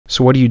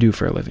So what do you do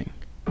for a living?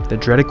 The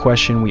dreaded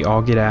question we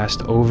all get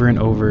asked over and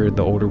over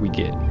the older we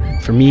get.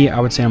 For me, I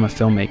would say I'm a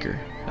filmmaker,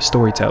 a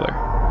storyteller,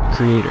 a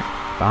creator.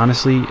 But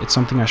honestly, it's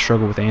something I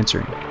struggle with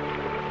answering.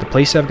 The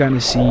places I've gotten to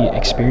see,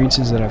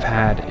 experiences that I've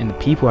had, and the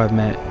people I've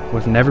met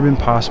would have never been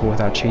possible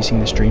without chasing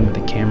this dream with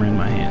a camera in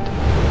my hand.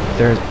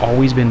 There has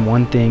always been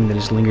one thing that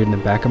has lingered in the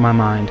back of my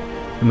mind,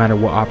 no matter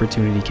what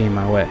opportunity came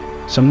my way.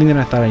 Something that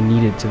I thought I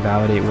needed to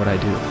validate what I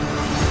do.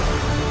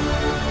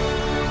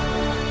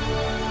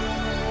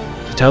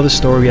 To tell this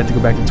story, we have to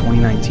go back to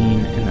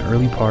 2019 in the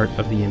early part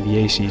of the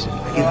NBA season.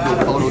 I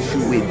get a photo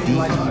shoot with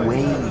Dwayne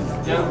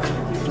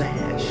Wade.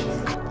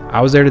 Flash.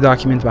 I was there to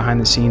document behind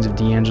the scenes of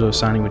D'Angelo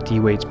signing with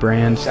D-Wade's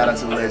brand. Shout out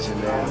to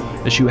Legend,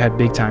 man. The shoot had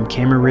big time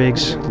camera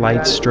rigs,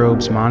 lights,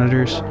 strobes,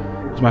 monitors.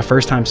 It was my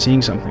first time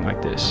seeing something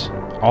like this.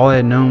 All I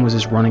had known was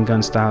this run and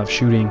gun style of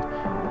shooting,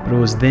 but it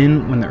was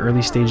then when the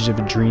early stages of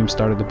a dream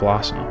started to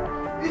blossom.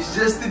 It's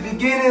just the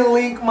beginning,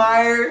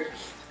 Linkmeyer.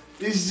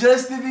 It's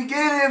just the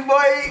beginning,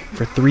 boy.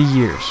 For 3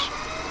 years,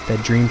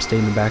 that dream stayed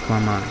in the back of my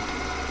mind,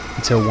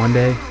 until one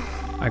day,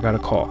 I got a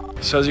call.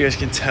 So as you guys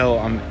can tell,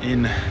 I'm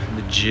in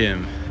the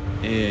gym,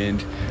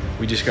 and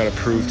we just got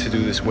approved to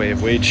do this Way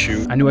of Wade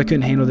shoot. I knew I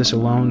couldn't handle this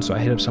alone, so I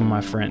hit up some of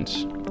my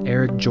friends,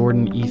 Eric,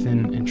 Jordan,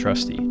 Ethan, and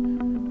Trusty.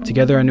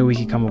 Together, I knew we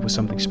could come up with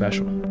something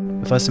special.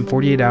 With less than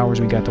 48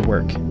 hours, we got to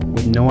work,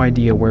 with no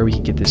idea where we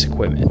could get this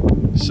equipment.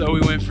 So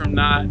we went from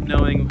not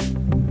knowing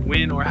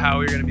when or how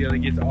we were going to be able to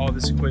get to all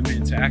this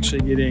equipment to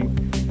actually getting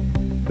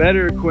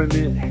better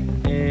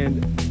equipment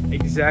and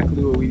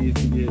exactly what we need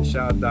to get.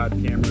 Shout out Dot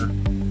Camera.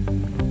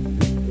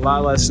 A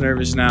lot less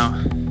nervous now.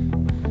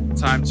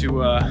 Time to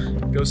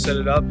go set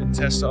it up and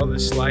test all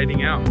this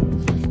sliding out.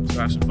 So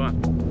have some fun.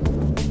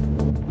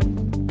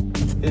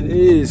 It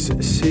is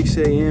 6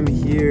 a.m.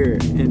 here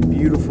in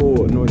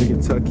beautiful Northern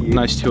Kentucky.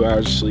 Nice 2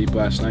 hours of sleep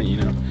last night, you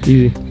know.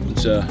 Easy.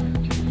 It's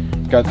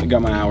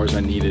got my hours I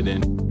needed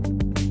in.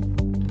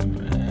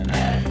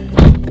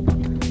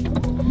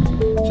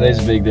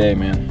 Today's a big day,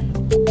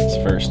 man. It's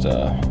the first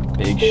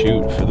big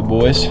shoot for the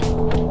boys.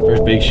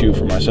 First big shoot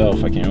for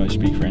myself. I can't really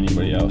speak for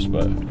anybody else,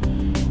 but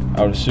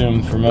I would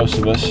assume for most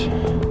of us,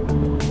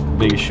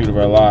 biggest shoot of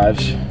our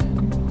lives.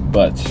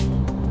 But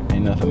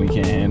ain't nothing we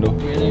can't handle.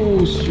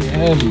 Oh, so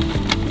heavy.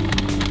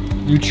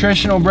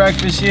 Nutritional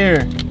breakfast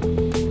here.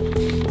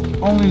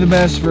 Only the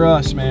best for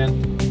us, man.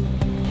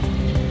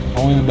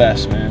 Only the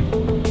best, man.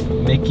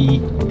 Mickey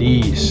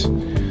D's.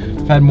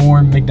 I've had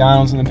more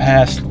McDonald's in the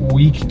past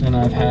week than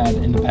I've had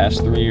in the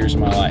past 3 years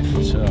of my life.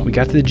 So We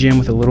got to the gym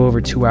with a little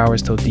over 2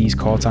 hours till D's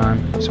call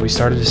time, so we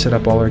started to set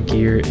up all our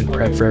gear and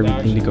prep for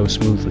everything to go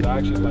smoothly.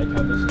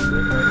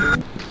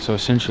 So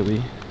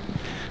essentially,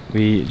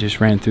 we just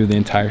ran through the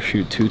entire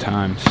shoot 2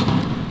 times.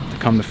 To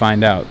come to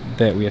find out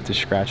that we have to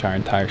scratch our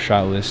entire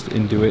shot list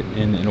and do it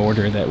in an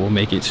order that will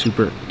make it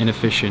super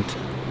inefficient.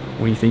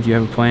 When you think you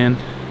have a plan,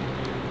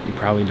 you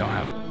probably don't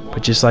have it.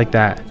 But just like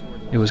that,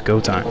 it was go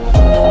time.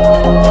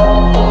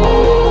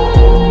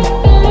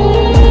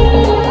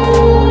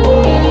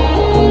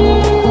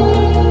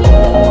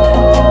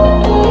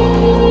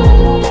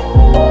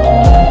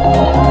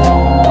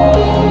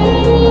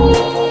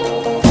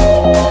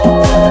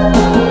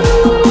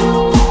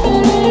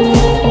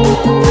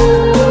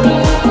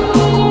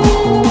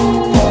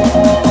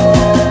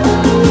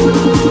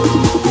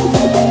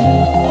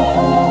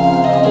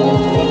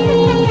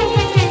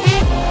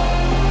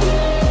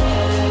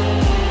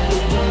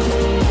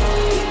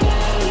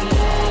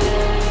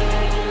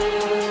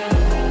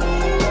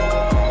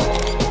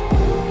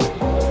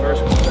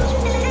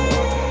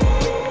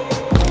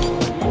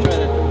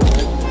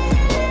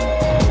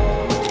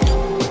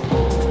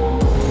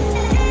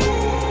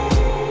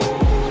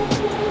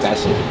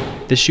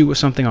 This shoot was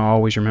something I'll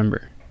always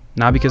remember.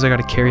 Not because I got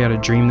to carry out a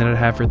dream that I'd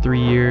had for 3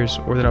 years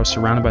or that I was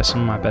surrounded by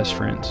some of my best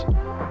friends.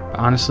 But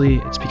honestly,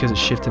 it's because it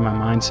shifted my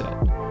mindset.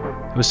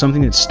 It was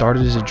something that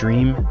started as a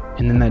dream,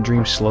 and then that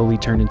dream slowly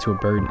turned into a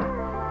burden.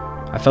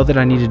 I felt that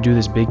I needed to do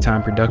this big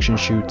time production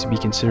shoot to be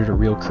considered a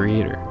real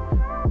creator.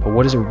 But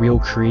what does a real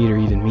creator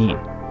even mean?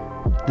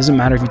 It doesn't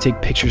matter if you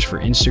take pictures for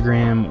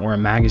Instagram or a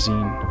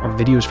magazine or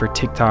videos for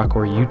TikTok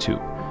or YouTube.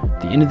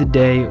 At the end of the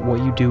day, what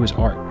you do is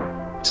art.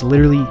 It's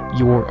literally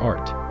your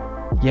art.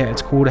 Yeah,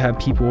 it's cool to have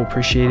people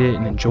appreciate it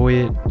and enjoy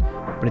it,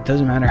 but it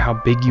doesn't matter how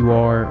big you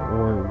are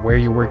or where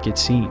your work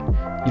gets seen.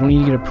 You don't need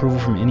to get approval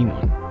from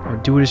anyone or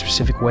do it a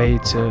specific way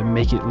to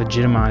make it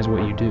legitimize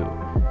what you do.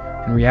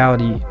 In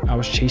reality, I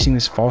was chasing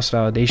this false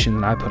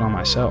validation that I put on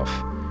myself,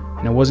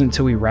 and it wasn't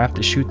until we wrapped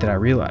the shoot that I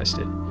realized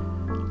it.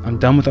 I'm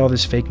done with all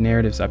this fake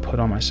narratives I put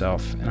on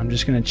myself, and I'm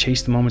just gonna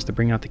chase the moments that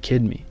bring out the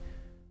kid in me.